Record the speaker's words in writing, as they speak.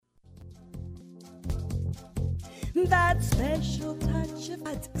that special touch of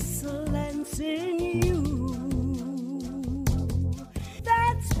excellence in you.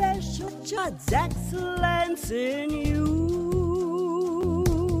 That special touch of excellence in you.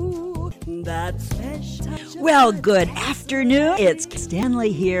 That special touch. Well, good afternoon. It's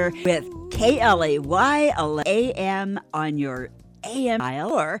Stanley here with KLAY-AM on your AM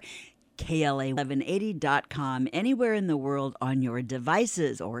dial or KLA1180.com, anywhere in the world on your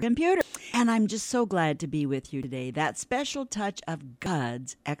devices or computer. And I'm just so glad to be with you today. That special touch of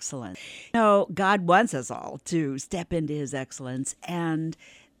God's excellence. You know, God wants us all to step into His excellence, and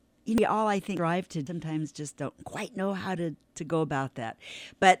we all, I think, strive to sometimes just don't quite know how to go about that.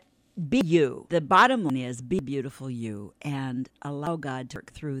 But be you. The bottom line is be beautiful you, and allow God to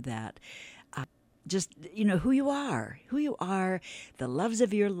work through that. Just, who you are, the loves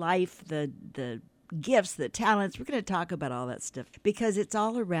of your life, the gifts, the talents. We're going to talk about all that stuff because it's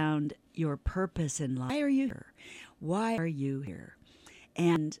all around your purpose in life. Why are you here? Why are you here?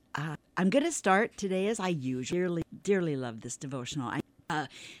 And I'm going to start today as I usually dearly love this devotional.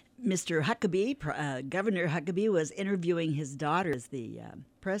 Mr. Huckabee, Governor Huckabee, was interviewing his daughter as the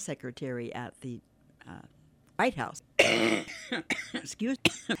press secretary at the White House. Excuse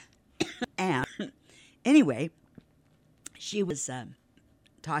me. And anyway, she was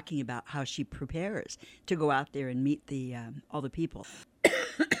talking about how she prepares to go out there and meet all the people.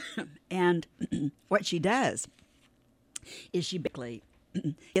 And what she does is she basically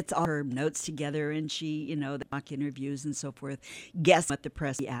gets all her notes together, and she, the mock interviews and so forth, guess what the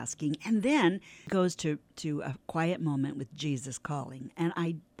press is asking, and then goes to a quiet moment with Jesus calling. And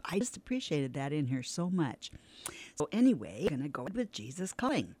I just appreciated that in her so much. So anyway, I'm going to go with Jesus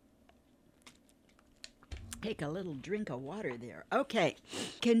calling. Take a little drink of water there. Okay.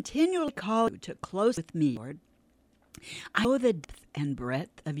 Continually call you to close with me, Lord. I know the depth and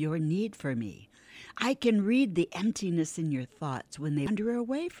breadth of your need for me. I can read the emptiness in your thoughts when they wander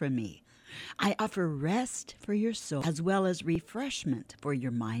away from me. I offer rest for your soul as well as refreshment for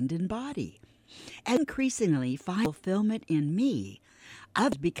your mind and body. And increasingly find fulfillment in me.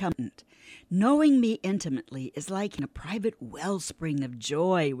 Others become. Knowing me intimately is like a private wellspring of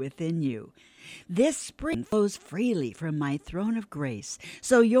joy within you. This spring flows freely from my throne of grace,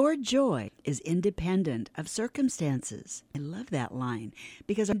 so your joy is independent of circumstances. I love that line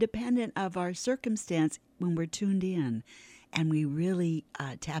because I'm independent of our circumstance when we're tuned in and we really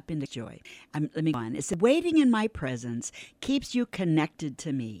tap into joy. Let me go on. It said, waiting in my presence keeps you connected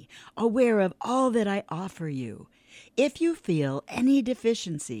to me, aware of all that I offer you. If you feel any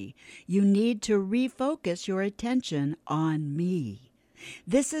deficiency, you need to refocus your attention on me.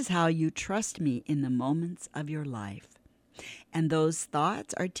 This is how you trust me in the moments of your life. And those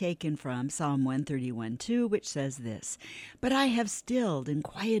thoughts are taken from Psalm 131:2, which says this, but I have stilled and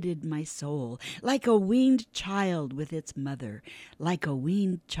quieted my soul, like a weaned child with its mother, like a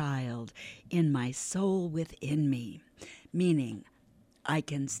weaned child in my soul within me. Meaning, I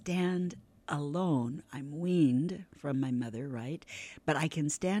can stand alone. I'm weaned from my mother, right? But I can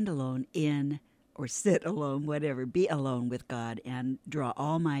stand alone or sit alone, whatever, be alone with God and draw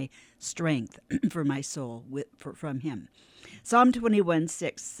all my strength for my soul from Him. Psalm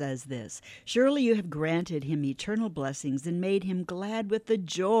 21:6 says this, surely you have granted him eternal blessings and made him glad with the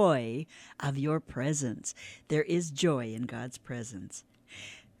joy of your presence. There is joy in God's presence.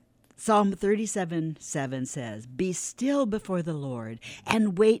 Psalm 37:7 says, be still before the Lord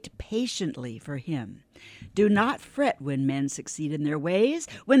and wait patiently for Him. Do not fret when men succeed in their ways,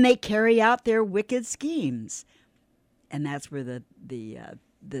 when they carry out their wicked schemes. And that's where the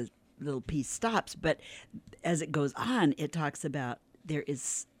little piece stops. But as it goes on, it talks about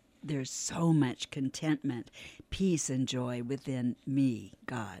there's so much contentment, peace, and joy within me,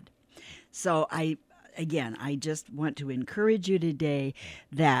 God. So I just want to encourage you today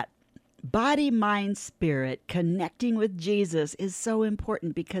that body, mind, spirit, connecting with Jesus is so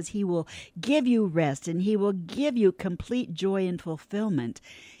important because He will give you rest and He will give you complete joy and fulfillment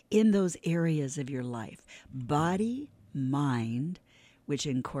in those areas of your life. Body, mind, which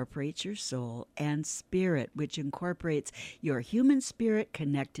incorporates your soul, and spirit, which incorporates your human spirit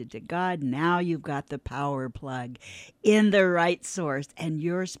connected to God. Now you've got the power plug in the right source, and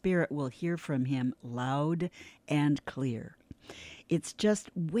your spirit will hear from Him loud and clear. It's just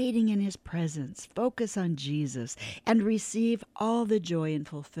waiting in His presence. Focus on Jesus and receive all the joy and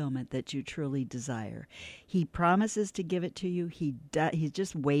fulfillment that you truly desire. He promises to give it to you. He's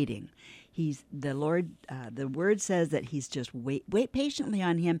just waiting. He's the Lord. The word says that he's just wait patiently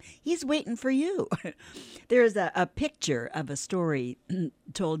on him. He's waiting for you. There's a picture of a story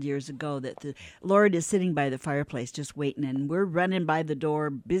told years ago that the Lord is sitting by the fireplace just waiting, and we're running by the door,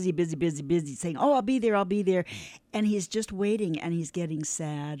 busy, saying, "Oh, I'll be there, I'll be there," and he's just waiting, and he's getting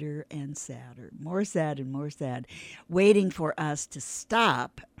sadder and sadder, more sad and more sad, waiting for us to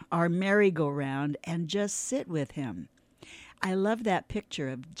stop our merry-go-round and just sit with him. I love that picture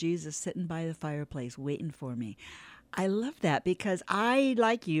of Jesus sitting by the fireplace waiting for me. I love that because I,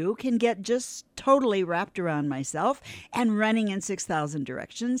 like you, can get just totally wrapped around myself and running in 6,000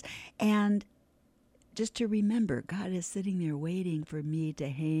 directions. And just to remember, God is sitting there waiting for me to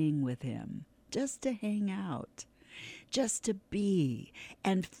hang with him, just to hang out, just to be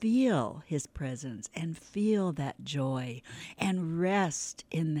and feel his presence and feel that joy and rest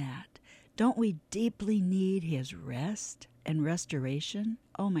in that. Don't we deeply need his rest and restoration?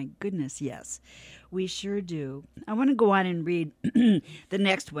 Oh my goodness, yes, we sure do. I want to go on and read the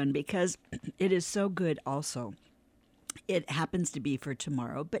next one because it is so good also. It happens to be for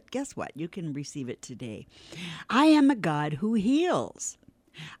tomorrow, but guess what? You can receive it today. I am a God who heals.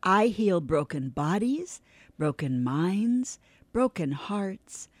 I heal broken bodies, broken minds, broken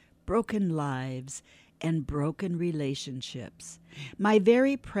hearts, broken lives, and broken relationships. My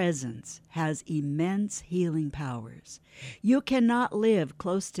very presence has immense healing powers. You cannot live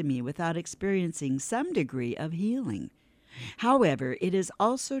close to me without experiencing some degree of healing. However, it is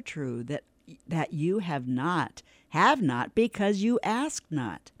also true that you have not because you ask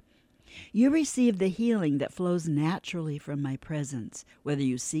not. You receive the healing that flows naturally from my presence, whether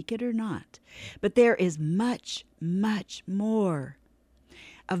you seek it or not. But there is much, much more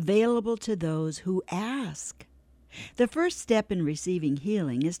available to those who ask. The first step in receiving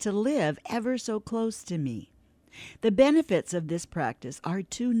healing is to live ever so close to me. The benefits of this practice are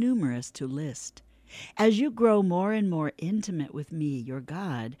too numerous to list. As you grow more and more intimate with me, your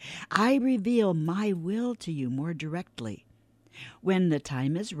God, I reveal my will to you more directly. When the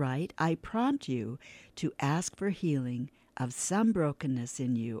time is right, I prompt you to ask for healing of some brokenness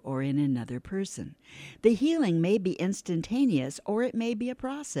in you or in another person. The healing may be instantaneous or it may be a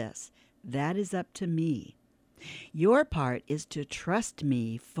process. That is up to me. Your part is to trust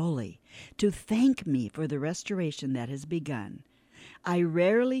me fully, to thank me for the restoration that has begun. I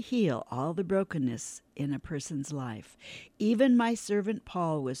rarely heal all the brokenness in a person's life. Even my servant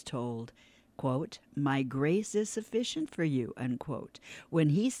Paul was told, quote, "My grace is sufficient for you," unquote, when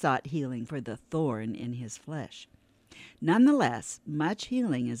he sought healing for the thorn in his flesh. Nonetheless, much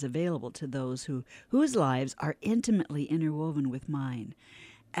healing is available to those whose lives are intimately interwoven with mine.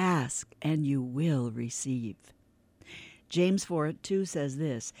 Ask, and you will receive. James 4:2 says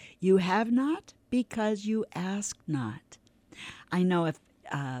this, "You have not because you ask not." I know if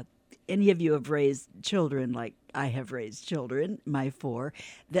any of you have raised children like I have raised children, my 4,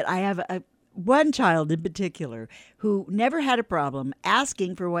 that I have one child in particular who never had a problem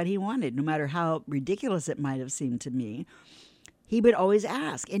asking for what he wanted, no matter how ridiculous it might have seemed to me. He would always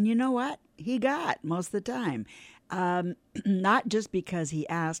ask. And you know what? He got most of the time. Not just because he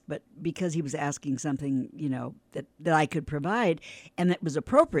asked, but because he was asking something, that I could provide and that was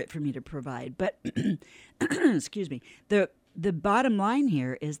appropriate for me to provide. But, excuse me, the bottom line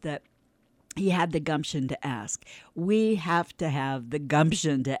here is that he had the gumption to ask. We have to have the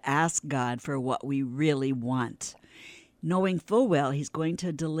gumption to ask God for what we really want, knowing full well he's going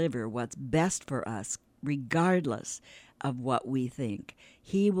to deliver what's best for us, regardless of what we think.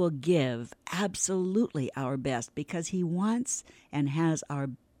 He will give absolutely our best because he wants and has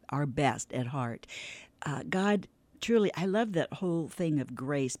our best at heart. God, truly, I love that whole thing of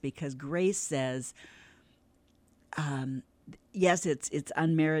grace because grace says, yes, it's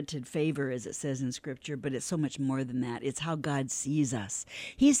unmerited favor, as it says in Scripture, but it's so much more than that. It's how God sees us.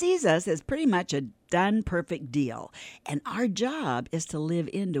 He sees us as pretty much a done, perfect deal, and our job is to live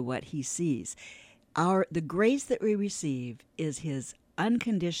into what he sees. The grace that we receive is his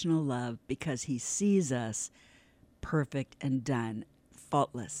unconditional love because he sees us perfect and done,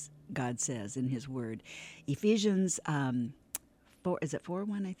 faultless, God says in his word. Ephesians 4, is it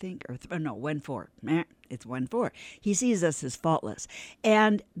 4:1, I think? Or no, 1:4. It's 1:4. He sees us as faultless.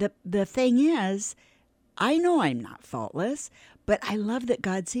 And the thing is, I know I'm not faultless, but I love that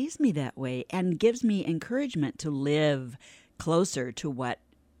God sees me that way and gives me encouragement to live closer to what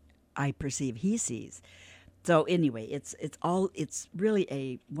I perceive he sees. So anyway, it's really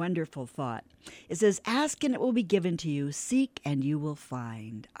a wonderful thought. It says, "Ask and it will be given to you. Seek and you will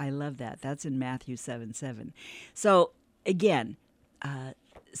find." I love that. That's in Matthew 7:7. So again,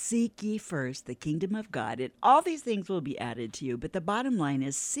 seek ye first the kingdom of God, and all these things will be added to you. But the bottom line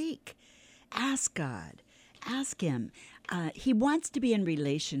is seek. ask God. Ask Him. He wants to be in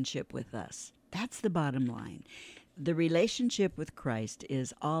relationship with us. That's the bottom line. The relationship with Christ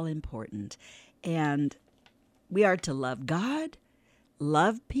is all important. And we are to love God,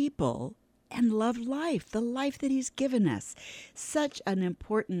 love people, and love life, the life that He's given us. Such an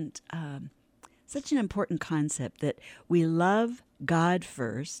important concept that we love God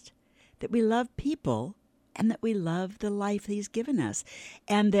first, that we love people, and that we love the life He's given us,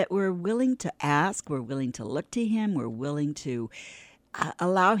 and that we're willing to ask, we're willing to look to Him, we're willing to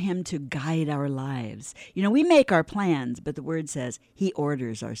allow Him to guide our lives. You know, we make our plans, but the Word says He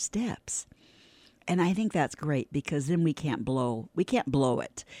orders our steps. And I think that's great, because then we can't blow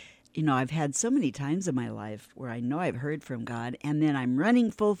it. You know, I've had so many times in my life where I know I've heard from God, and then I'm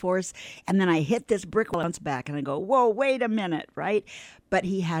running full force, and then I hit this brick wall, bounce back, and I go, whoa, wait a minute, right? But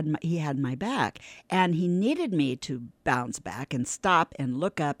he had my back, and He needed me to bounce back and stop and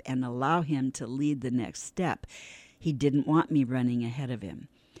look up and allow Him to lead the next step. He didn't want me running ahead of Him.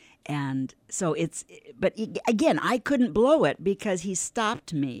 And so again, I couldn't blow it because He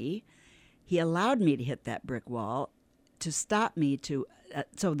stopped me. He allowed me to hit that brick wall to stop me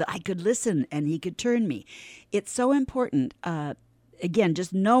so that I could listen and He could turn me. It's so important, again,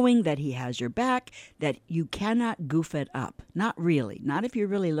 just knowing that He has your back, that you cannot goof it up. Not really. Not if you're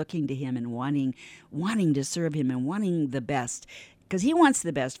really looking to Him and wanting to serve Him and wanting the best, because He wants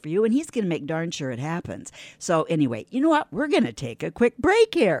the best for you, and He's going to make darn sure it happens. So anyway, you know what? We're going to take a quick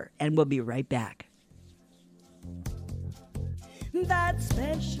break here, and we'll be right back. That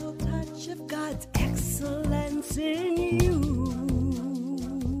special touch of God's excellence in you.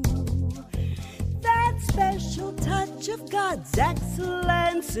 That special touch of God's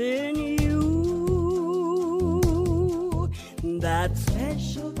excellence in you. That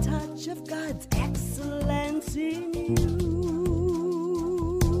special touch of God's excellence in you.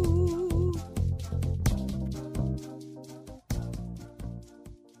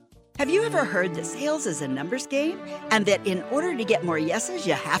 Have you ever heard that sales is a numbers game, and that in order to get more yeses,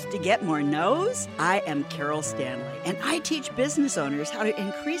 you have to get more nos? I am Carol Stanley, and I teach business owners how to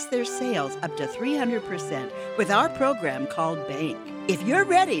increase their sales up to 300% with our program called Bank. If you're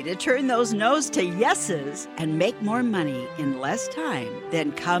ready to turn those no's to yeses and make more money in less time,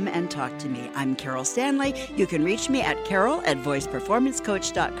 then come and talk to me. I'm Carol Stanley. You can reach me at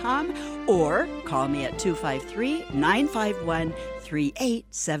carol@voiceperformancecoach.com or call me at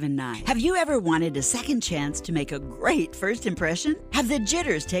 253-951-3879. Have you ever wanted a second chance to make a great first impression? Have the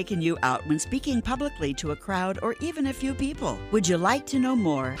jitters taken you out when speaking publicly to a crowd or even a few people? Would you like to know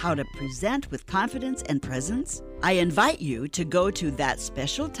more how to present with confidence and presence? I invite you to go to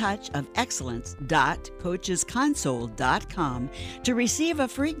thatspecialtouchofexcellence.coachesconsole.com to receive a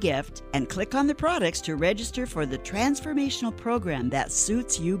free gift and click on the products to register for the transformational program that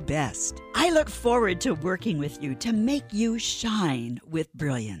suits you best. I look forward to working with you to make you shine with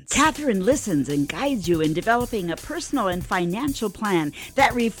brilliance. Catherine listens and guides you in developing a personal and financial plan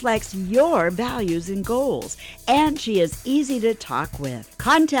that reflects your values and goals, and she is easy to talk with.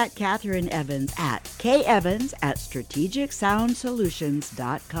 Contact Catherine Evans at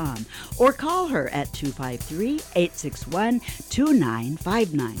kevans@strategicsoundsolutions.com or call her at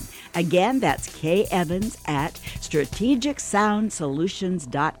 253-861-2959. Again, that's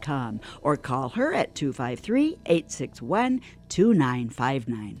kevans@strategicsoundsolutions.com or call her at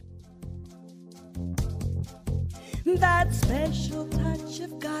 253-861-2959. That special touch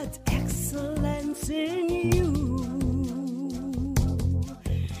of God's excellence in you.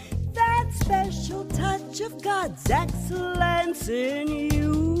 That special touch of God's excellence in you.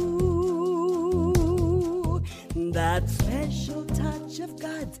 That special touch of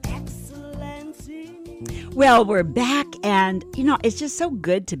God's excellence in you. Well, we're back, and it's just so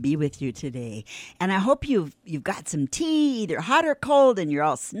good to be with you today. And I hope you've got some tea, either hot or cold, and you're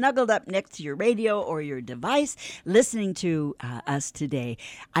all snuggled up next to your radio or your device listening to us today.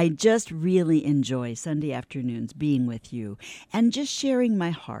 I just really enjoy Sunday afternoons being with you and just sharing my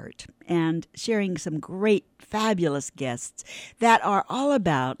heart and sharing some great, fabulous guests that are all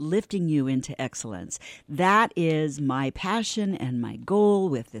about lifting you into excellence. That is my passion and my goal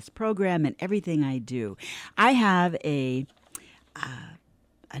with this program and everything I do. I have a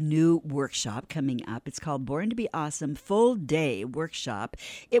new workshop coming up. It's called Born to be Awesome Full Day Workshop.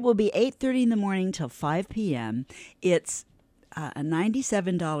 It will be 8:30 in the morning till 5 p.m. It's a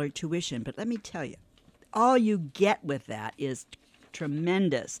 $97 tuition, but let me tell you, all you get with that is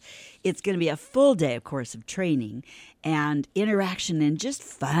tremendous. It's going to be a full day, of course, of training and interaction and just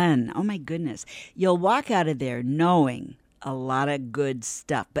fun. Oh my goodness. You'll walk out of there knowing a lot of good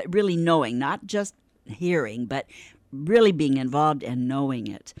stuff, but really knowing, not just hearing, but really being involved and knowing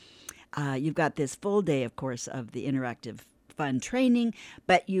it. You've got this full day, of course, of the interactive fun training,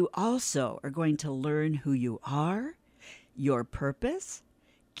 but you also are going to learn who you are, your purpose,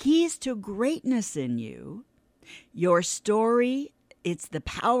 keys to greatness in you, your story. It's the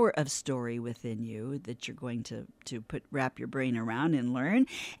power of story within you that you're going to wrap your brain around and learn.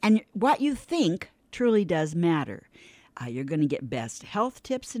 And what you think truly does matter. You're going to get best health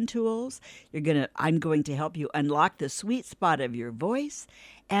tips and tools. I'm going to help you unlock the sweet spot of your voice.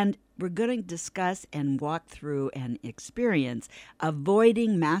 And we're going to discuss and walk through and experience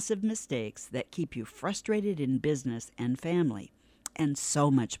avoiding massive mistakes that keep you frustrated in business and family, and so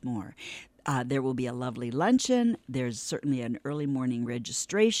much more. There will be a lovely luncheon. There's certainly an early morning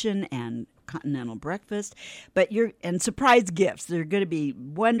registration and continental breakfast, and surprise gifts. There are going to be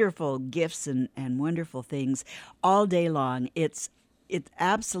wonderful gifts and wonderful things all day long. It's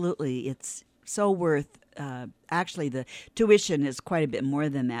so worth. Actually, the tuition is quite a bit more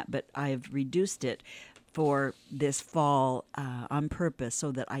than that, but I've reduced it for this fall on purpose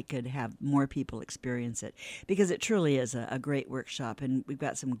so that I could have more people experience it, because it truly is a great workshop, and we've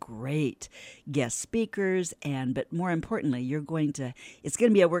got some great guest speakers, but more importantly, it's going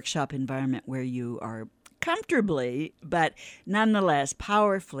to be a workshop environment where you are comfortably but nonetheless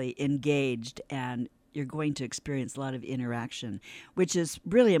powerfully engaged, and you're going to experience a lot of interaction, which is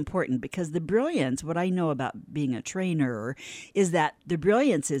really important, because the brilliance, what I know about being a trainer, is that the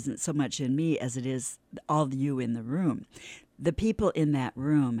brilliance isn't so much in me as it is all of you in the room. The people in that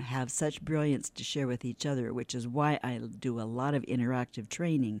room have such brilliance to share with each other, which is why I do a lot of interactive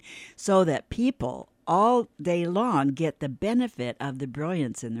training, so that people all day long get the benefit of the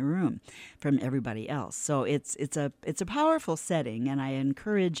brilliance in the room from everybody else. So it's a powerful setting, and I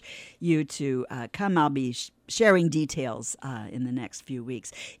encourage you to come. I'll be sharing details in the next few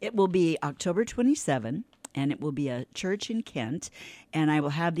weeks. It will be October 27. And it will be a church in Kent, and I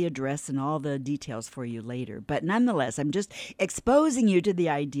will have the address and all the details for you later. But nonetheless, I'm just exposing you to the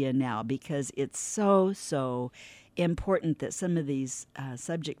idea now, because it's so, so important that some of these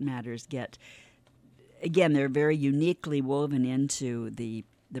subject matters get, again, they're very uniquely woven into the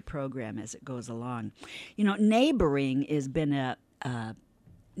program as it goes along. Neighboring has been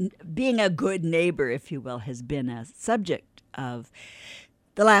being a good neighbor, if you will, has been a subject of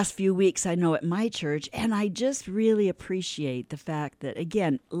the last few weeks, I know, at my church, and I just really appreciate the fact that,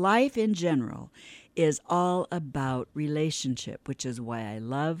 again, life in general is all about relationship, which is why I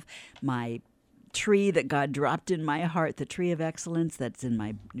love my tree that God dropped in my heart, the tree of excellence that's in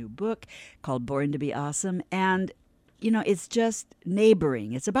my new book called Born to be Awesome. And it's just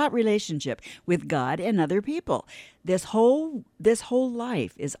neighboring. It's about relationship with God and other people. This whole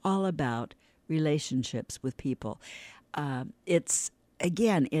life is all about relationships with people.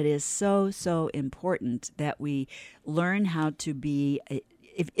 Again, it is so, so important that we learn how to be.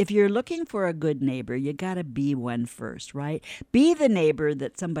 If you're looking for a good neighbor, you got to be one first, right? Be the neighbor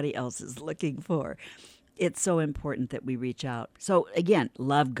that somebody else is looking for. It's so important that we reach out. So again,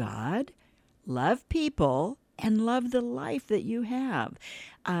 love God, love people, and love the life that you have.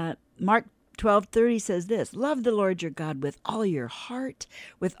 Mark 12:30 says this: love the Lord your God with all your heart,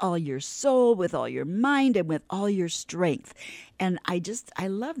 with all your soul, with all your mind, and with all your strength. And I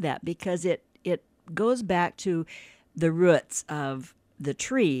love that, because it goes back to the roots of the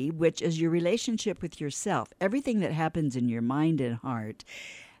tree, which is your relationship with yourself. Everything that happens in your mind and heart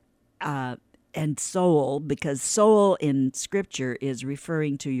and soul, because soul in Scripture is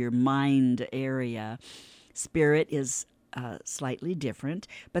referring to your mind area. Spirit is slightly different,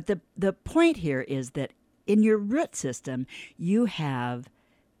 but the point here is that in your root system you have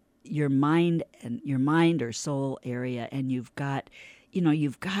your mind or soul area, and you've got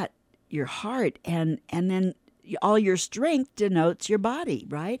your heart, and then all your strength denotes your body,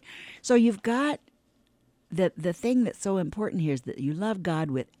 right? So you've got the thing that's so important here is that you love God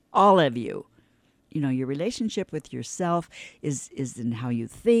with all of you. Your relationship with yourself is in how you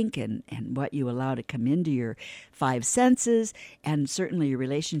think and what you allow to come into your five senses. And certainly your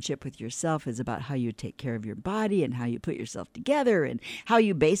relationship with yourself is about how you take care of your body and how you put yourself together and how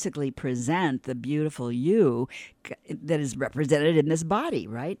you basically present the beautiful you that is represented in this body,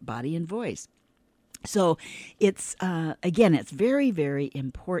 right? Body and voice. So it's, again, it's very, very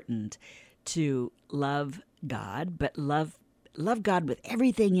important to love God, but love God with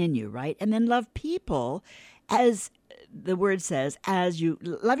everything in you, right? And then love people, as the word says, as you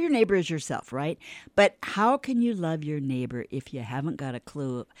love your neighbor as yourself, right? But how can you love your neighbor if you haven't got a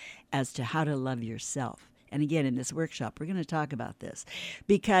clue as to how to love yourself? And again, in this workshop, we're going to talk about this,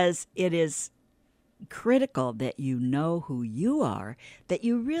 because it is critical that you know who you are, that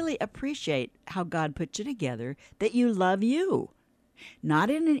you really appreciate how God put you together, that you love you. not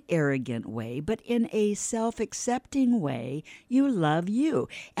in an arrogant way, but in a self-accepting way. You love you.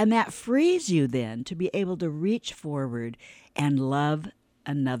 And that frees you then to be able to reach forward and love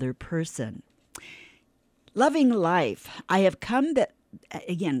another person. Loving life. I have come that,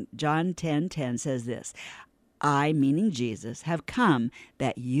 again, John 10:10 says this, I, meaning Jesus, have come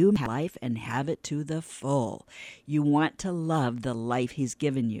that you have life and have it to the full. You want to love the life he's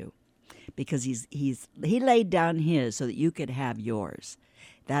given you because he laid down his so that you could have yours.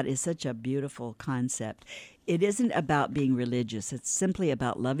 That is such a beautiful concept. It isn't about being religious. It's simply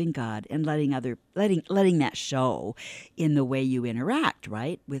about loving God and letting that show in the way you interact,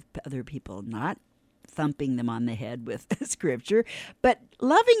 right, with other people, not thumping them on the head with scripture, but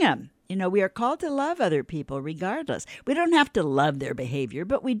loving them. We are called to love other people regardless. We don't have to love their behavior,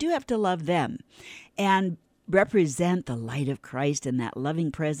 but we do have to love them and represent the light of Christ and that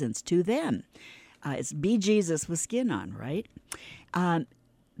loving presence to them. It's be Jesus with skin on, right?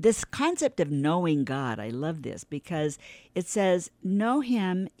 This concept of knowing God, I love this because it says, know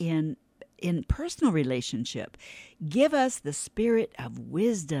him in personal relationship. Give us the spirit of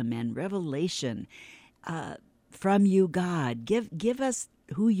wisdom and revelation from you, God. Give us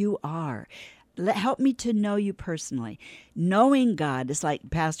who you are. Help me to know you personally. Knowing God, it's like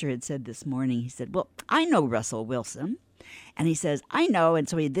Pastor had said this morning. He said, well, I know Russell Wilson. And he says, I know. And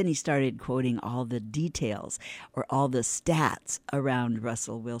so then he started quoting all the details or all the stats around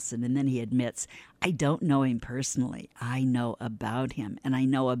Russell Wilson. And then he admits, I don't know him personally. I know about him, and I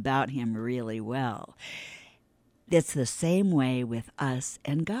know about him really well. It's the same way with us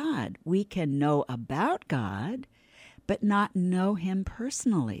and God. We can know about God, but not know him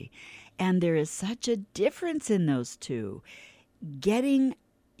personally. And there is such a difference in those two. Getting,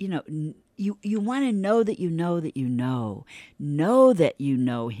 you want to know that you know that you know. Know that you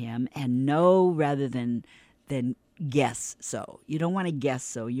know him, and know rather than guess so. You don't want to guess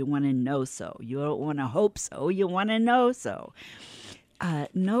so. You want to know so. You don't want to hope so. You want to know so.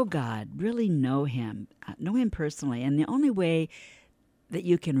 Know God. Really know him. Know him personally. And the only way that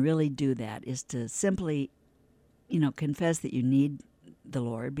you can really do that is to simply confess that you need the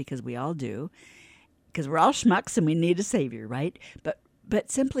Lord, because we all do, because we're all schmucks and we need a Savior, right?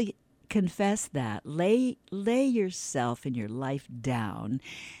 But simply confess that. Lay yourself and your life down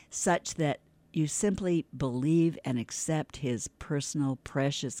such that you simply believe and accept his personal,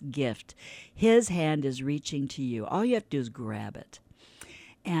 precious gift. His hand is reaching to you. All you have to do is grab it.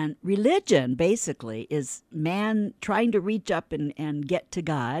 And religion, basically, is man trying to reach up and get to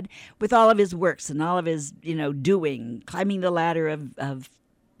God with all of his works and all of his, doing, climbing the ladder of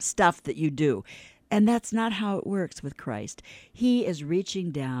stuff that you do. And that's not how it works with Christ. He is reaching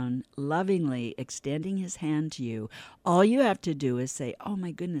down, lovingly extending his hand to you. All you have to do is say, oh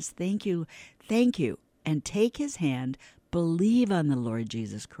my goodness, thank you, and take his hand. Believe on the Lord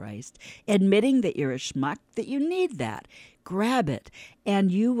Jesus Christ, admitting that you're a schmuck, that you need that. Grab it,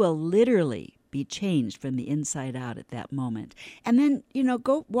 and you will literally be changed from the inside out at that moment. And then,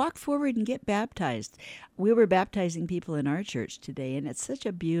 go walk forward and get baptized. We were baptizing people in our church today, and it's such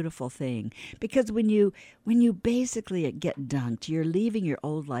a beautiful thing, because when you basically get dunked, you're leaving your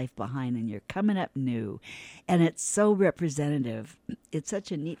old life behind and you're coming up new. And it's so representative. It's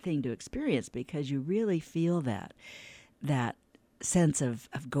such a neat thing to experience, because you really feel that sense of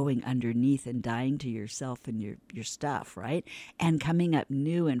going underneath and dying to yourself and your stuff, right? And coming up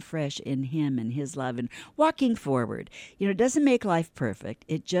new and fresh in him and his love and walking forward. It doesn't make life perfect.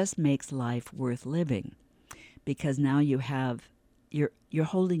 It just makes life worth living, because now you're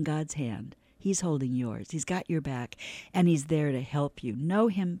holding God's hand. He's holding yours. He's got your back, and he's there to help you. Know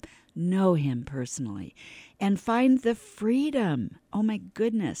him personally, and find the freedom. Oh my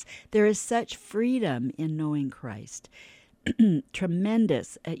goodness. There is such freedom in knowing Christ.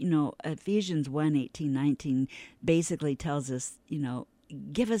 Tremendous. Ephesians 1:18-19 basically tells us,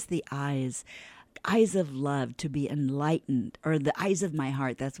 give us the eyes of love to be enlightened, or the eyes of my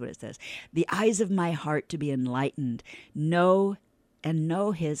heart. That's what it says. The eyes of my heart to be enlightened. Know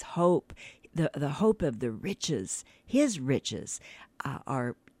his hope, the hope of the riches. His riches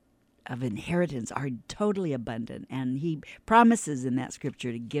are of inheritance, are totally abundant. And he promises in that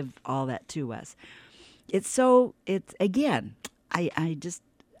scripture to give all that to us. Again,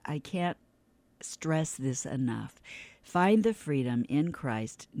 I can't stress this enough. Find the freedom in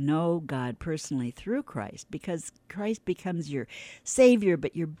Christ. Know God personally through Christ, because Christ becomes your Savior,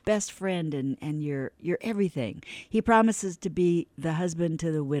 but your best friend and your everything. He promises to be the husband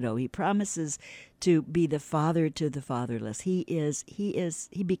to the widow. He promises to be the father to the fatherless. He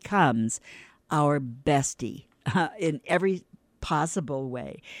becomes our bestie in every possible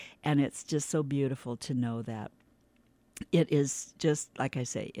way. And it's just so beautiful to know that. It is just, like I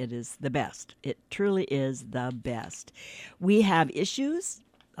say, it is the best. It truly is the best. We have issues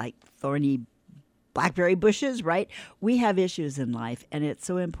like thorny blackberry bushes, right? We have issues in life, and it's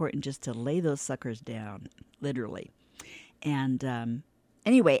so important just to lay those suckers down, literally. And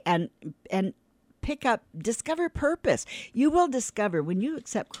anyway, and discover purpose. You will discover, when you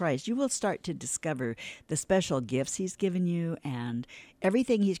accept Christ, you will start to discover the special gifts He's given you and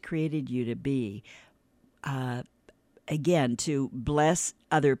everything He's created you to be. Again, to bless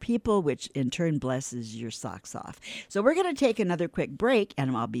other people, which in turn blesses your socks off. So we're going to take another quick break,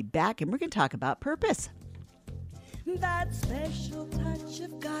 and I'll be back, and we're going to talk about purpose. That special touch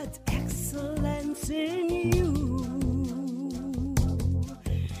of God's excellence in you.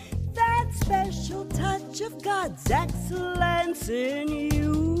 That special touch of God's excellence in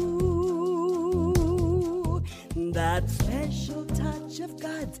you. That special touch of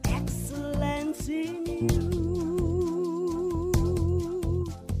God's excellence in you.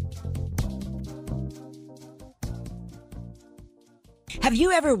 Have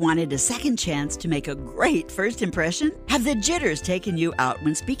you ever wanted a second chance to make a great first impression? Have the jitters taken you out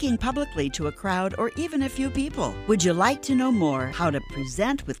when speaking publicly to a crowd or even a few people? Would you like to know more how to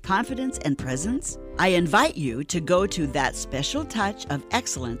present with confidence and presence? I invite you to go to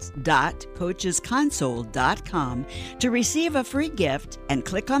thatspecialtouchofexcellence.coachesconsole.com to receive a free gift and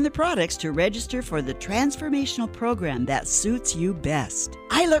click on the products to register for the transformational program that suits you best.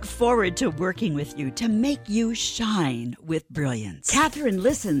 I look forward to working with you to make you shine with brilliance. Catherine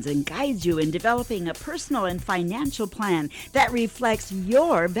listens and guides you in developing a personal and financial plan that reflects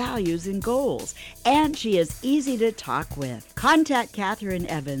your values and goals, and she is easy to talk with. Contact Catherine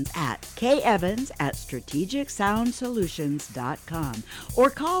Evans at kevans@strategicsoundsolutions.com or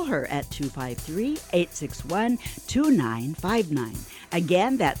call her at 253-861-2959.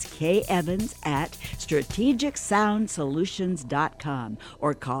 Again, that's kevans@strategicsoundsolutions.com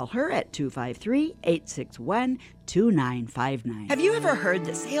or call her at 253-861-2959. Have you ever heard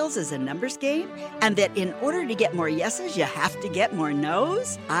that sales is a numbers game and that in order to get more yeses, you have to get more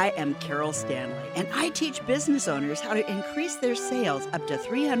nos? I am Carol Stanley, and I teach business owners how to increase their sales up to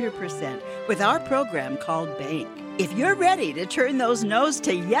 300% with our program called Bank. If you're ready to turn those no's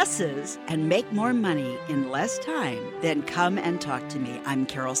to yeses and make more money in less time, then come and talk to me. I'm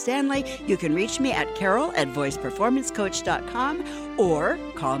Carol Stanley. You can reach me at carol@voiceperformancecoach.com or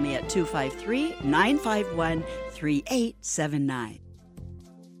call me at 253-951-3879.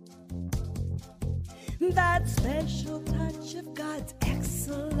 That special touch of God's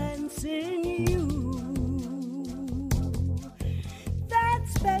excellence in you. That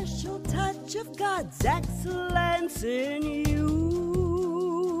special touch of God's excellence in you.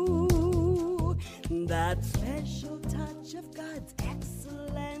 That special touch of God's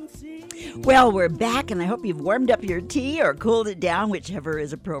excellence in you. Well, we're back, and I hope you've warmed up your tea or cooled it down, whichever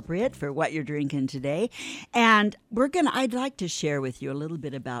is appropriate for what you're drinking today. And I'd like to share with you a little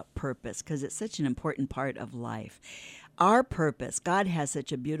bit about purpose, because it's such an important part of life. Our purpose, God has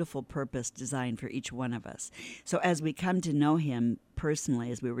such a beautiful purpose designed for each one of us. So as we come to know Him personally,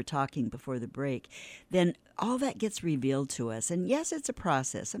 as we were talking before the break, then all that gets revealed to us. And yes, it's a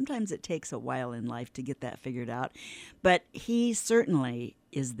process. Sometimes it takes a while in life to get that figured out. But He certainly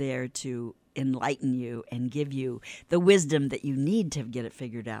is there to enlighten you and give you the wisdom that you need to get it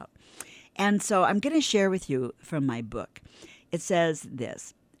figured out. And so I'm going to share with you from my book. It says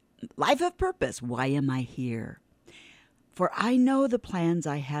this: Life of Purpose, Why Am I Here? For I know the plans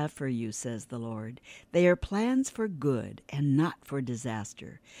I have for you, says the Lord. They are plans for good and not for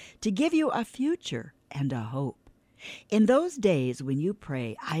disaster, to give you a future and a hope. In those days when you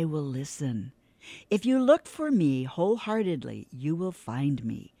pray, I will listen. If you look for me wholeheartedly, you will find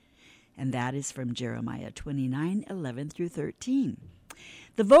me. And that is from Jeremiah 29:11-13.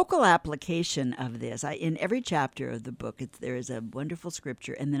 The vocal application of this, in every chapter of the book, there is a wonderful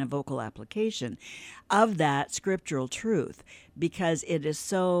scripture and then a vocal application of that scriptural truth, because it is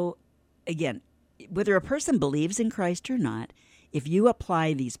so, again, whether a person believes in Christ or not, if you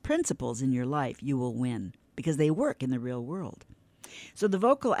apply these principles in your life, you will win, because they work in the real world. So the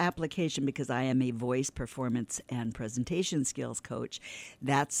vocal application, because I am a voice, performance, and presentation skills coach,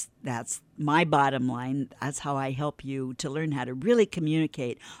 that's my bottom line. That's how I help you to learn how to really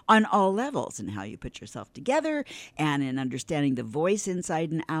communicate on all levels, and how you put yourself together, and in understanding the voice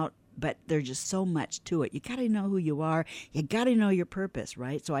inside and out. But there's just so much to it. You got to know who you are. You got to know your purpose,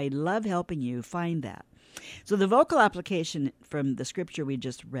 right? So I love helping you find that. So the vocal application from the scripture we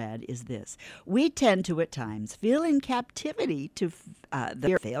just read is this: we tend to at times feel in captivity to the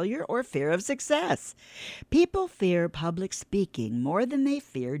fear of failure or fear of success. People fear public speaking more than they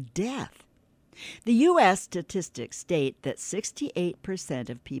fear death. The U.S. statistics state that 68%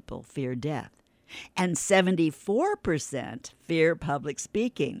 of people fear death, and 74% fear public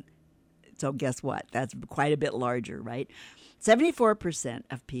speaking. So guess what? That's quite a bit larger, right? 74%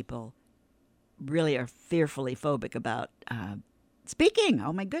 of people really are fearfully phobic about speaking.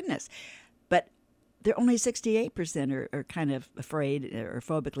 Oh, my goodness. But they're only 68% are kind of afraid or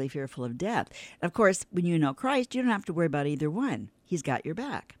phobically fearful of death. Of course, when you know Christ, you don't have to worry about either one. He's got your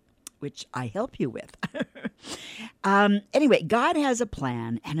back, which I help you with. Anyway, God has a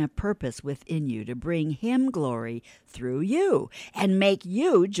plan and a purpose within you to bring Him glory through you and make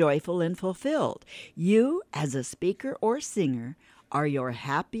you joyful and fulfilled. You, as a speaker or singer, are your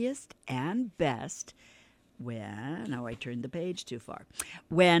happiest and best I turned the page too far.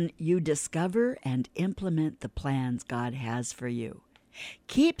 When you discover and implement the plans God has for you.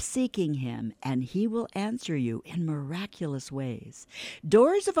 Keep seeking Him, and He will answer you in miraculous ways.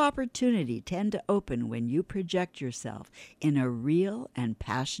 Doors of opportunity tend to open when you project yourself in a real and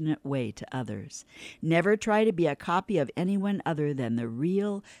passionate way to others. Never try to be a copy of anyone other than the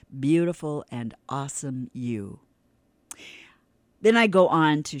real, beautiful, and awesome you. Then I go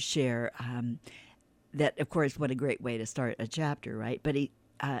on to share that, of course, what a great way to start a chapter, right? But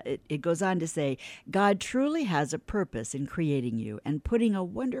it goes on to say, God truly has a purpose in creating you and putting a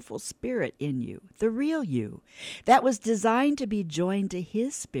wonderful spirit in you, the real you, that was designed to be joined to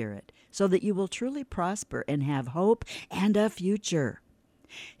His Spirit so that you will truly prosper and have hope and a future.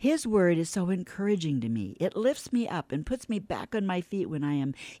 His word is so encouraging to me. It lifts me up and puts me back on my feet when I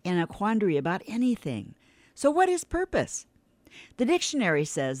am in a quandary about anything. So what is purpose? The dictionary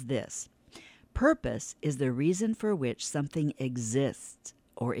says this: purpose is the reason for which something exists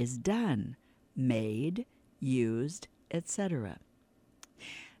or is done, made, used, etc.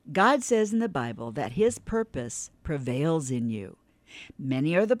 God says in the Bible that His purpose prevails in you.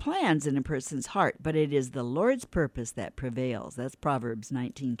 Many are the plans in a person's heart, but it is the Lord's purpose that prevails. That's Proverbs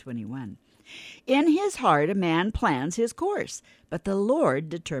 19:21. In his heart a man plans his course, but the Lord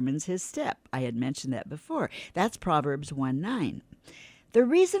determines his step. I had mentioned that before. That's Proverbs 1:9. The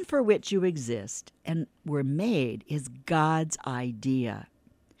reason for which you exist and were made is God's idea.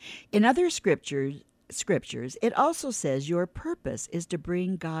 In other scriptures, it also says your purpose is to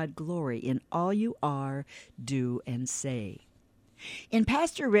bring God glory in all you are, do, and say. In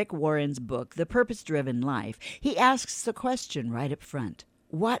Pastor Rick Warren's book, The Purpose-Driven Life, he asks the question right up front: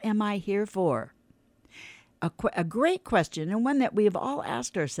 what am I here for? A great question, and one that we have all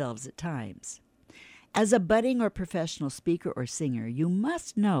asked ourselves at times. As a budding or professional speaker or singer, you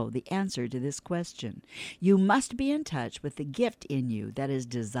must know the answer to this question. You must be in touch with the gift in you that is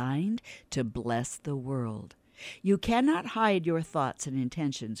designed to bless the world. You cannot hide your thoughts and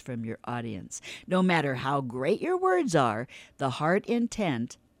intentions from your audience. No matter how great your words are, the heart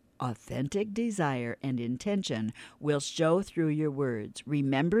intent, authentic desire, and intention will show through your words.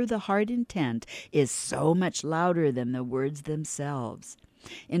 Remember, the heart intent is so much louder than the words themselves.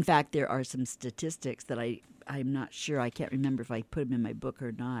 In fact, there are some statistics that I'm not sure. I can't remember if I put them in my book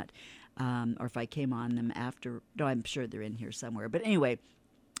or not, or if I came on them after. No, I'm sure they're in here somewhere. But anyway,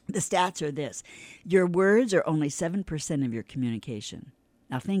 the stats are this. Your words are only 7% of your communication.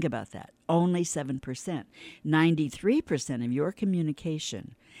 Now think about that. Only 7%. 93% of your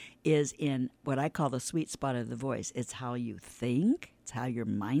communication is in what I call the sweet spot of the voice. It's how you think. It's how your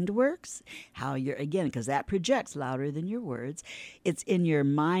mind works. Because that projects louder than your words. It's in your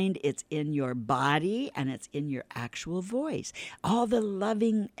mind, it's in your body, and it's in your actual voice. All the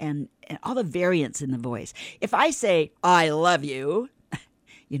loving and all the variance in the voice. If I say, I love you,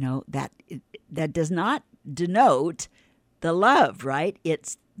 that does not denote the love, right?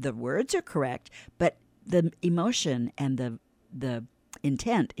 It's the words are correct, but the emotion and the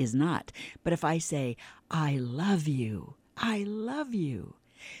intent is not. But if I say, I love you,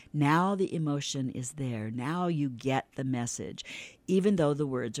 now the emotion is there. Now you get the message, even though the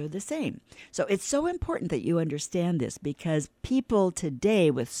words are the same. So it's so important that you understand this, because people today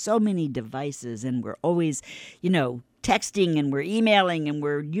with so many devices, and we're always, texting and we're emailing and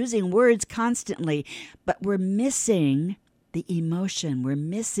we're using words constantly, but we're missing the emotion. We're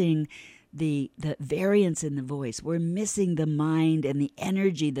missing the variance in the voice. We're missing the mind and the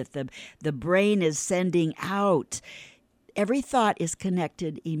energy that the brain is sending out. Every thought is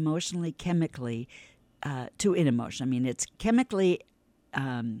connected emotionally, chemically, to an emotion. I mean, it's chemically,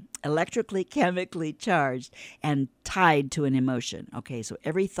 electrically, chemically charged and tied to an emotion. Okay, so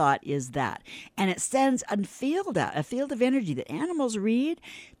every thought is that. And it sends a field of energy that animals read,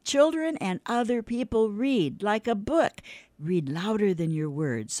 children and other people read, like a book. Read louder than your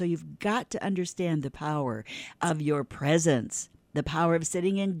words. So you've got to understand the power of your presence. The power of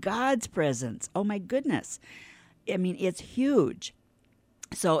sitting in God's presence. Oh my goodness. I mean, it's huge.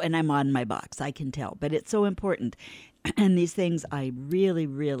 So, and I'm on my box, I can tell, but it's so important. And these things I really,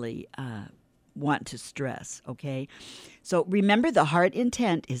 really want to stress, okay? So remember, the heart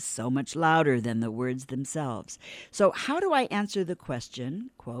intent is so much louder than the words themselves. So how do I answer the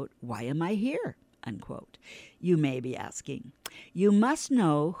question, quote, why am I here, unquote? You may be asking. You must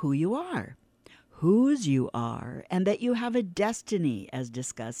know who you are, whose you are, and that you have a destiny, as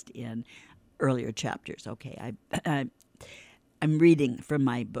discussed in earlier chapters. Okay, I'm reading from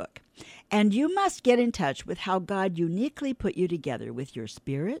my book. And you must get in touch with how God uniquely put you together with your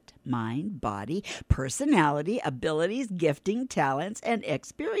spirit, mind, body, personality, abilities, gifting, talents, and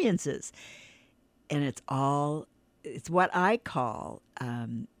experiences. And it's what I call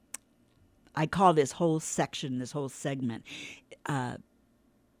this whole section, this whole segment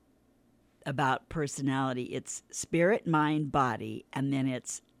about personality. It's spirit, mind, body, and then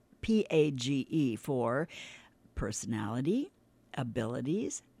it's PAGE for personality,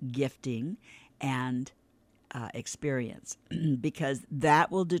 abilities, gifting, and experience, because that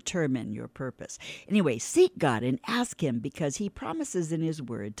will determine your purpose. Anyway, seek God and ask Him, because He promises in His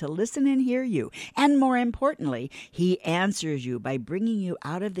Word to listen and hear you. And more importantly, He answers you by bringing you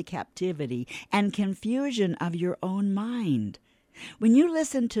out of the captivity and confusion of your own mind. When you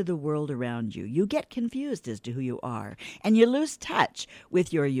listen to the world around you, you get confused as to who you are, and you lose touch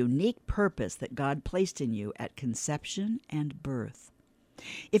with your unique purpose that God placed in you at conception and birth.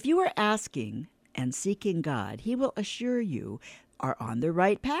 If you are asking and seeking God, He will assure you are on the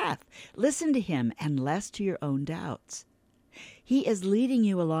right path. Listen to Him and less to your own doubts. He is leading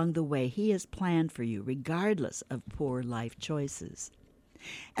you along the way He has planned for you, regardless of poor life choices.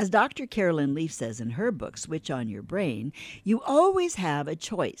 As Dr. Carolyn Leaf says in her book, Switch on Your Brain, you always have a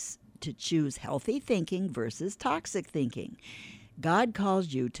choice to choose healthy thinking versus toxic thinking. God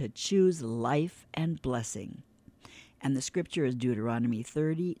calls you to choose life and blessing. And the scripture is Deuteronomy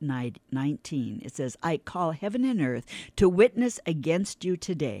 30:19. It says, I call heaven and earth to witness against you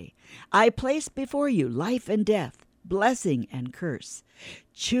today. I place before you life and death, blessing and curse.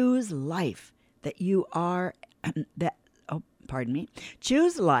 Choose life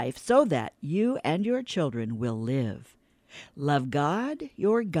Choose life so that you and your children will live. Love God,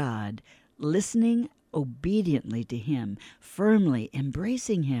 your God, listening obediently to Him, firmly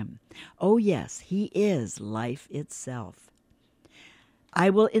embracing Him. Oh yes, He is life itself. I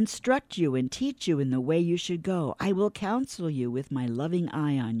will instruct you and teach you in the way you should go. I will counsel you with my loving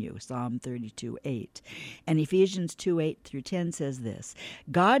eye on you, Psalm 32:8. And Ephesians 2:8-10 says this,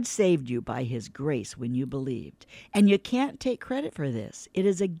 God saved you by His grace when you believed, and you can't take credit for this. It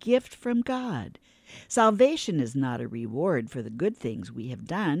is a gift from God. Salvation is not a reward for the good things we have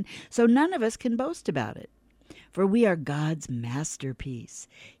done, so none of us can boast about it. For we are God's masterpiece.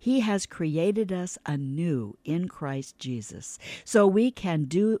 He has created us anew in Christ Jesus, so we can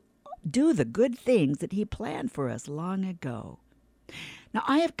do the good things that He planned for us long ago. Now,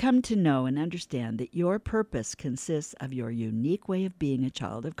 I have come to know and understand that your purpose consists of your unique way of being a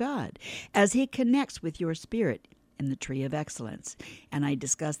child of God, as He connects with your spirit in the tree of excellence. And I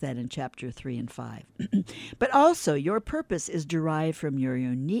discuss that in chapter 3 and 5. But also, your purpose is derived from your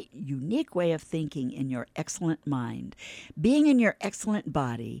unique way of thinking in your excellent mind, being in your excellent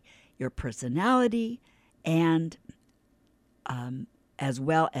body, your personality, and as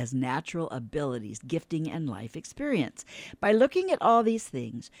well as natural abilities, gifting, and life experience. By looking at all these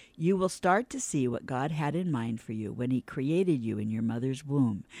things, you will start to see what God had in mind for you when He created you in your mother's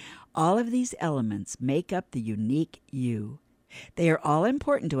womb. All of these elements make up the unique you. They are all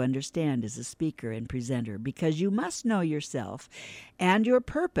important to understand as a speaker and presenter, because you must know yourself and your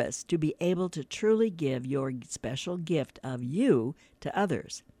purpose to be able to truly give your special gift of you to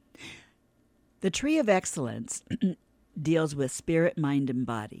others. The Tree of Excellence deals with spirit, mind, and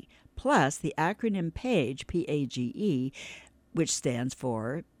body, plus the acronym PAGE, P-A-G-E, which stands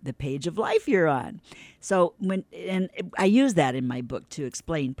for the page of life you're on. So and I use that in my book to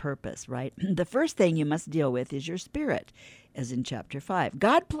explain purpose, right? The first thing you must deal with is your spirit, as in chapter 5.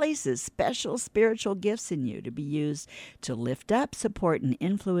 God places special spiritual gifts in you to be used to lift up, support, and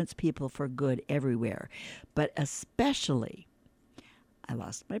influence people for good everywhere, but especially, I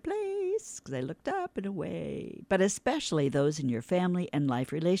lost my place. face because I looked up and away, but especially those in your family and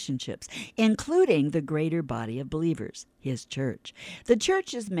life relationships, including the greater body of believers, His church. The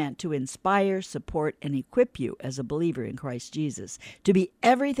church is meant to inspire, support, and equip you as a believer in Christ Jesus to be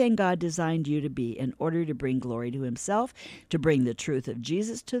everything God designed you to be in order to bring glory to Himself, to bring the truth of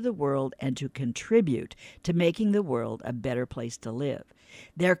Jesus to the world, and to contribute to making the world a better place to live.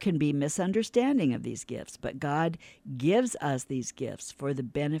 There can be misunderstanding of these gifts, but God gives us these gifts for the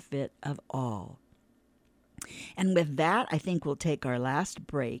benefit of all. And with that, I think we'll take our last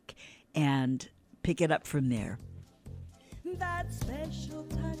break and pick it up from there. That special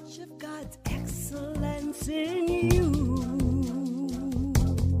touch of God's excellence in you.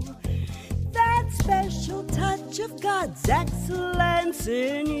 That special touch of God's excellence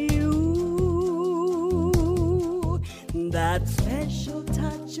in you. That special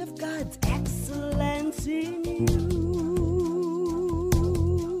touch of God's excellence in you.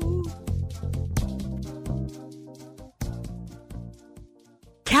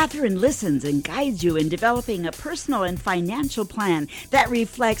 Catherine listens and guides you in developing a personal and financial plan that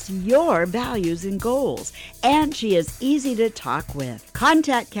reflects your values and goals, and she is easy to talk with.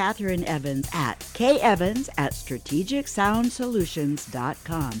 Contact Catherine Evans at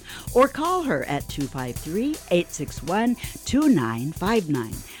kevans@strategicsoundsolutions.com or call her at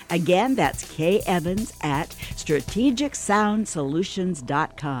 253-861-2959. Again, that's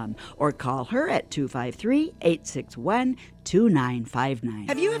kevans@strategicsoundsolutions.com or call her at 253-861-2959.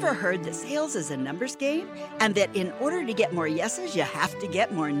 Have you ever heard that sales is a numbers game and that in order to get more yeses, you have to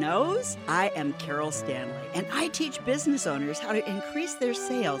get more nos? I am Carol Stanley, and I teach business owners how to increase their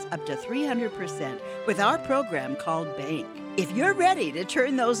sales up to 300% with our program called Bank. If you're ready to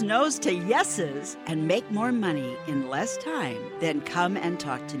turn those no's to yeses and make more money in less time, then come and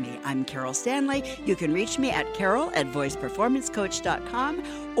talk to me. I'm Carol Stanley. You can reach me at carol@voiceperformancecoach.com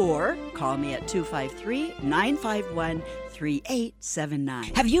or call me at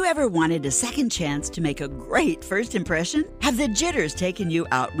 253-951-3879. Have you ever wanted a second chance to make a great first impression? Have the jitters taken you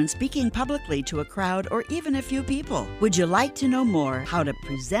out when speaking publicly to a crowd or even a few people? Would you like to know more how to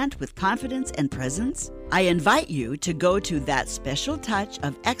present with confidence and presence? I invite you to go to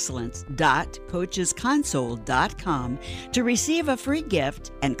thatspecialtouchofexcellence.coachesconsole.com to receive a free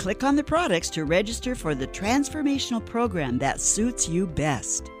gift and click on the products to register for the transformational program that suits you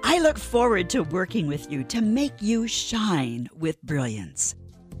best. I look forward to working with you to make you shine with brilliance.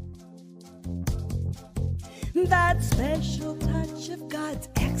 That special touch of God's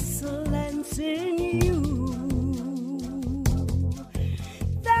excellence in you.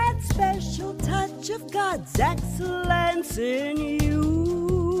 That special touch of God's excellence in you.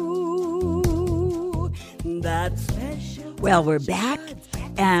 That special. Well, we're back.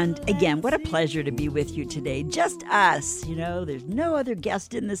 And again, what a pleasure to be with you today. Just us, there's no other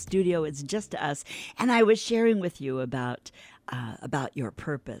guest in the studio. It's just us. And I was sharing with you about your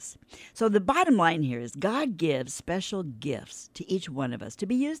purpose. So the bottom line here is God gives special gifts to each one of us to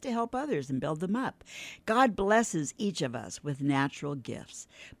be used to help others and build them up. God blesses each of us with natural gifts.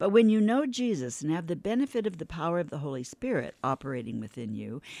 But when you know Jesus and have the benefit of the power of the Holy Spirit operating within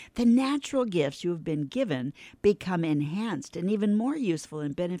you, the natural gifts you have been given become enhanced and even more useful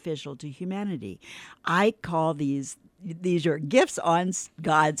and beneficial to humanity. I call these are gifts on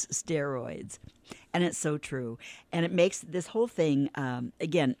God's steroids. And it's so true. And it makes this whole thing,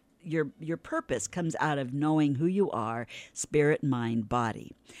 again, your purpose comes out of knowing who you are, spirit, mind,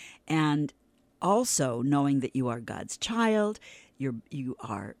 body. And also knowing that you are God's child, your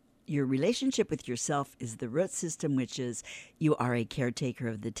relationship with yourself is the root system, which is you are a caretaker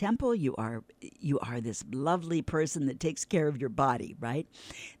of the temple. You are this lovely person that takes care of your body, right?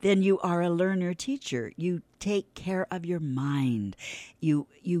 Then you are a learner teacher. You take care of your mind. You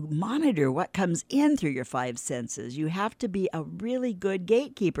monitor what comes in through your five senses. You have to be a really good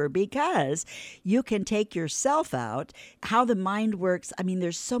gatekeeper because you can take yourself out. How the mind works,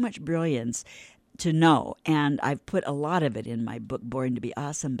 there's so much brilliance to know, and I've put a lot of it in my book, Born to be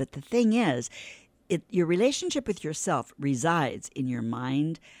Awesome. But the thing is, your relationship with yourself resides in your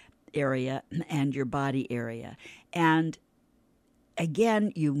mind area and your body area. And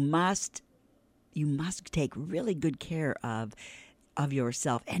again, you must take really good care of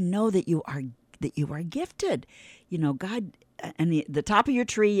yourself and know that you are gifted. God, and the top of your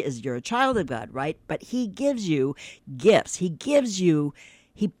tree is you're a child of God, right? But He gives you gifts.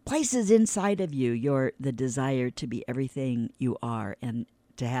 He places inside of you the desire to be everything you are and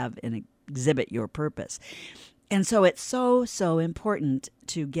to have and exhibit your purpose. And so it's so, so important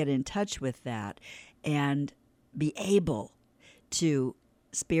to get in touch with that and be able to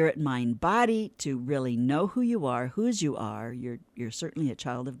spirit, mind, body to really know who you are, whose you are. You're certainly a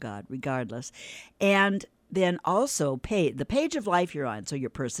child of God, regardless. And then also the page of life you're on. So your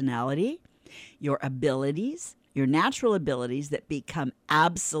personality, your abilities, your natural abilities that become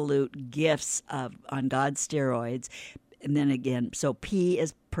absolute gifts on God's steroids. And then again, so P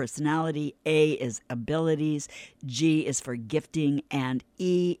is personality, A is abilities, G is for gifting, and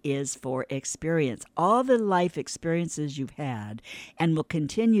E is for experience. All the life experiences you've had and will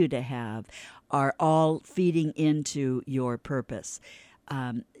continue to have are all feeding into your purpose.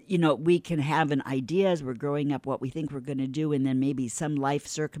 We can have an idea as we're growing up what we think we're going to do, and then maybe some life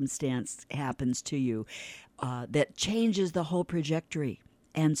circumstance happens to you that changes the whole trajectory.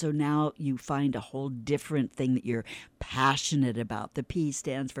 And so now you find a whole different thing that you're passionate about. The P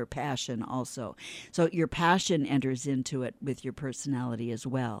stands for passion also. So your passion enters into it with your personality as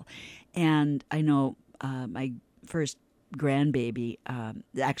well. And I know my first grandbaby,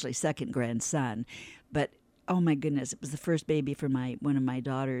 actually second grandson, but oh my goodness, it was the first baby for one of my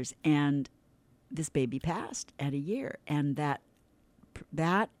daughters, and this baby passed at a year. And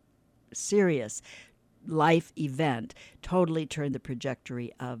that serious life event totally turned the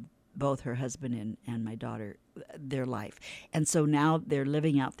trajectory of both her husband and my daughter, their life. And so now they're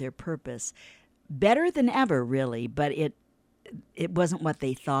living out their purpose better than ever, really, but it wasn't what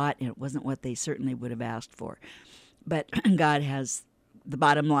they thought, and it wasn't what they certainly would have asked for. But God has the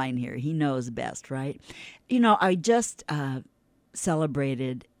bottom line here. He knows best, right? I just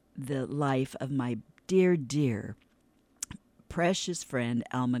celebrated the life of my dear precious friend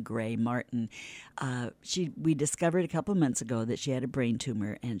Alma Gray Martin. We discovered a couple of months ago that she had a brain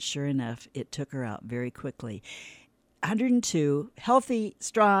tumor, and sure enough, it took her out very quickly. 102, healthy,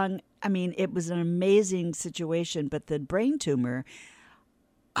 strong. I mean, it was an amazing situation, but the brain tumor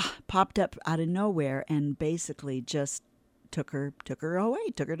popped up out of nowhere and basically just took her away,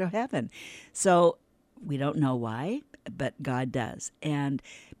 took her to heaven. So we don't know why, but God does.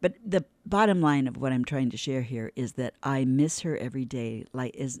 But the bottom line of what I'm trying to share here is that I miss her every day,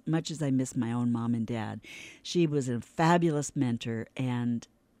 like as much as I miss my own mom and dad. She was a fabulous mentor and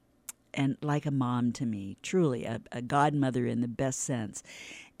like a mom to me, truly a godmother in the best sense.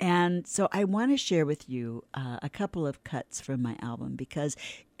 And so I want to share with you a couple of cuts from my album, because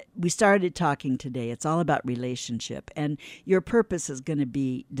we started talking today. It's all about relationship, and your purpose is going to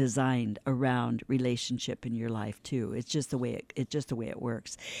be designed around relationship in your life too. It's just the way it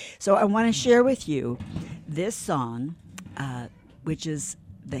works. So I want to share with you this song, which is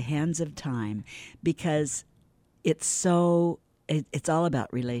 "The Hands of Time," because it's all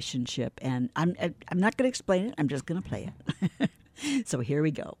about relationship, and I'm not going to explain it. I'm just going to play it. So here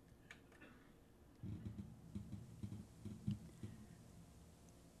we go.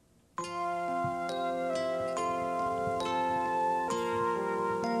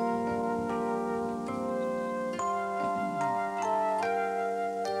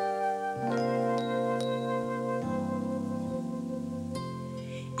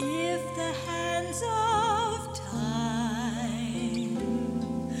 If the hands of time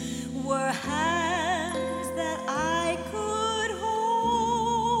were hands that I could hold,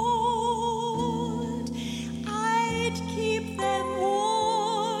 I'd keep them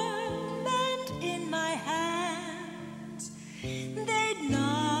warm and in my hands they'd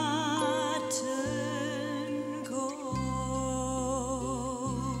not turn cold.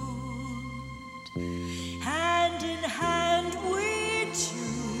 Hand in hand we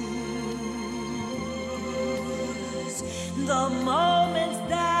choose the moments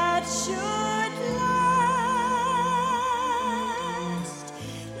that should last,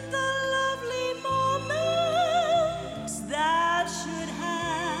 the lovely moments that should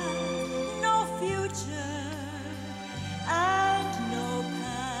have no future and no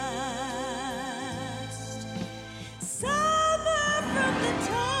past. Summer from the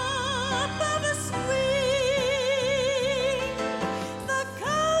top of a swing, the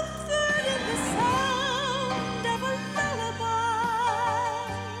comfort in the sound of a lullaby,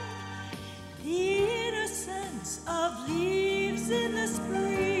 the innocence of leaves in the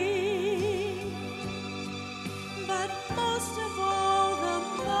spring, but most of all the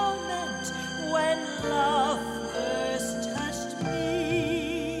moment when love first touched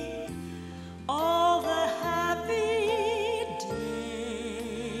me. All the happy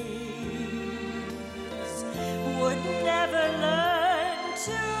days would never learn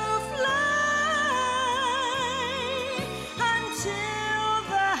to fly until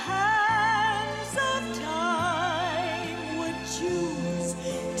the hands of time would choose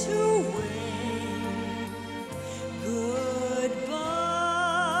to wave goodbye.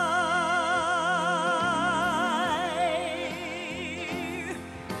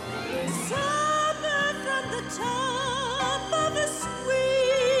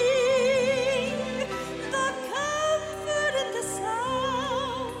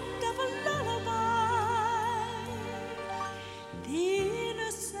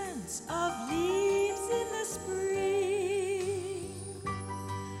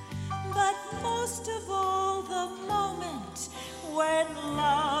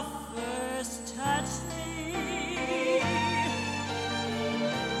 love first touched thee.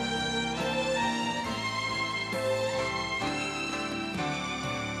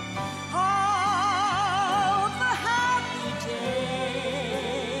 Oh, the happy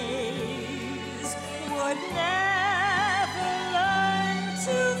days would never learn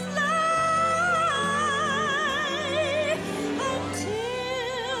to fly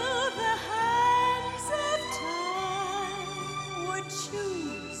until the hands of time would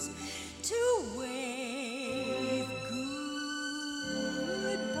choose to wave goodbye.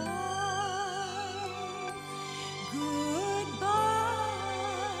 Goodbye.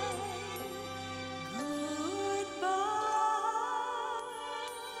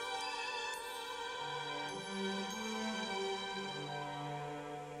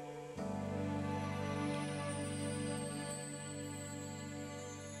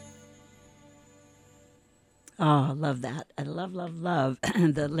 Oh, I love that. I love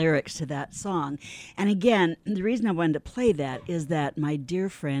the lyrics to that song. And again, the reason I wanted to play that is that my dear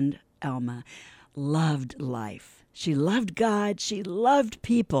friend Alma loved life. She loved God, she loved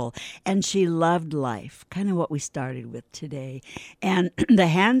people, and she loved life. Kind of what we started with today. And the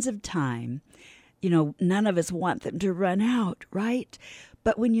hands of time, none of us want them to run out, right?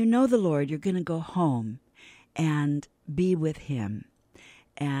 But when you know the Lord, you're going to go home and be with Him.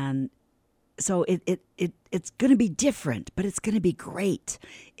 And so it's going to be different, but it's going to be great.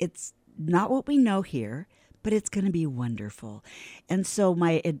 It's not what we know here, but it's going to be wonderful. And so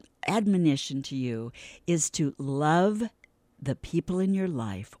my admonition to you is to love the people in your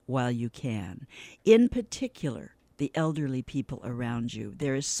life while you can. In particular, the elderly people around you.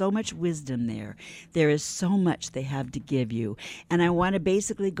 There is so much wisdom there. There is so much they have to give you. And I want to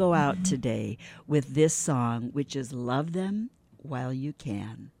basically go out today with this song, which is Love Them While You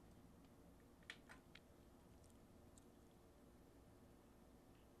Can.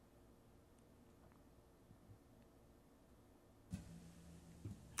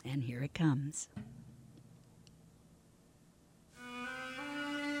 And here it comes.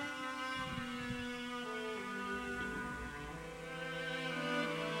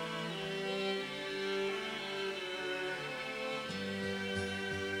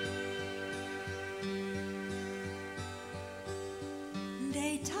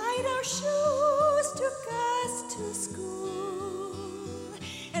 They tied our shoes, took us to school,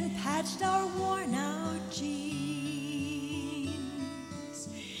 and patched our worn-out jeans.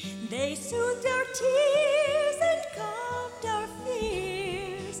 They soothed our tears and calmed our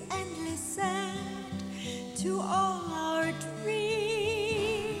fears and listened to all our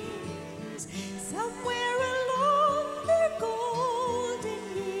dreams. Somewhere along their golden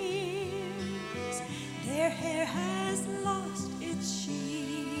years, their hair has lost its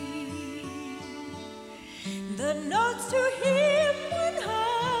sheen. The notes to hymn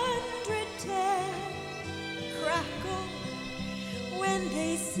 110 crackle when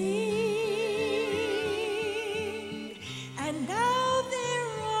they sing, and now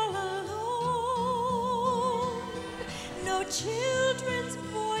they're all alone. No children's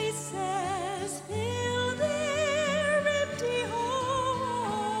voices fill their empty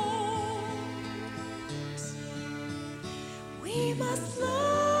homes. We must love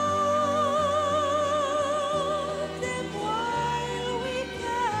them while we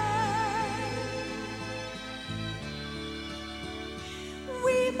can.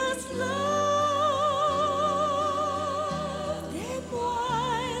 We must love them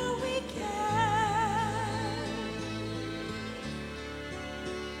while we can.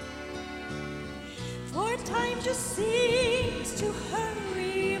 For time just seems to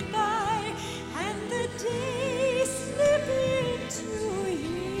hurry by, and the days slip into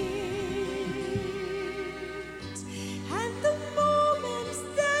years, and the moments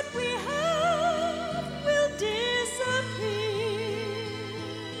that we have will disappear.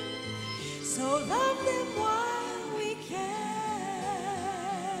 So love them while we can.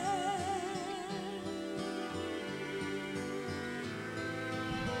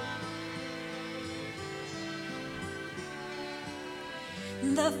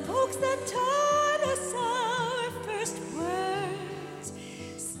 The folks that taught us our first words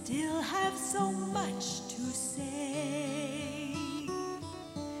still have so much to say.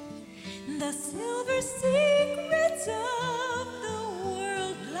 The silver secrets of the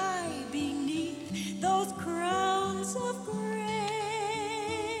world lie beneath those crowns of gray.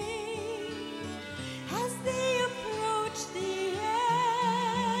 As they approach the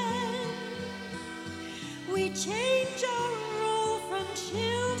end, we change our role from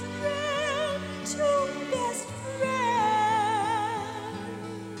children to best friends.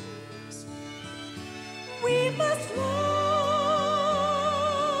 We must love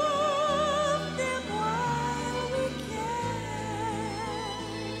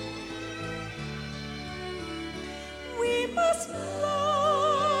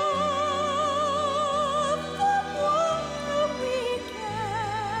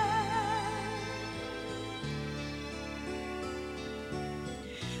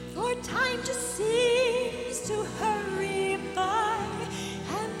for time just seems to hurry by,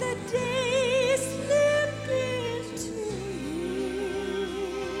 and the days slip into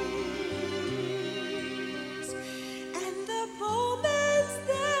years, and the moments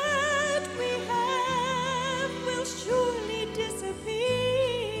that we have will surely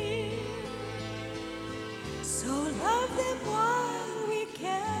disappear. So love them while we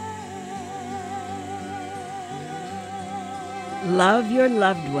can. Love your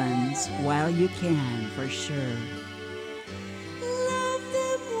loved ones while you can, for sure. Love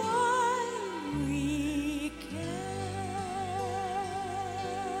them while we can.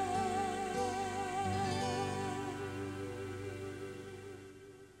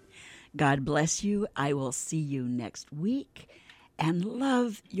 God bless you. I will see you next week. And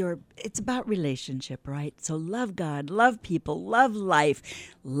love it's about relationship, right? So love God, love people, love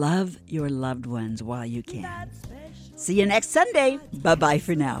life, love your loved ones while you can. See you next Sunday. Bye-bye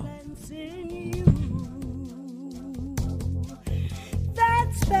for now.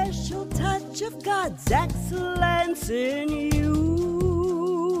 That special touch of God's excellence in you.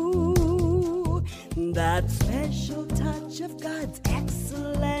 That special touch of God's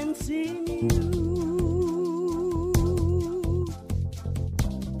excellence in you.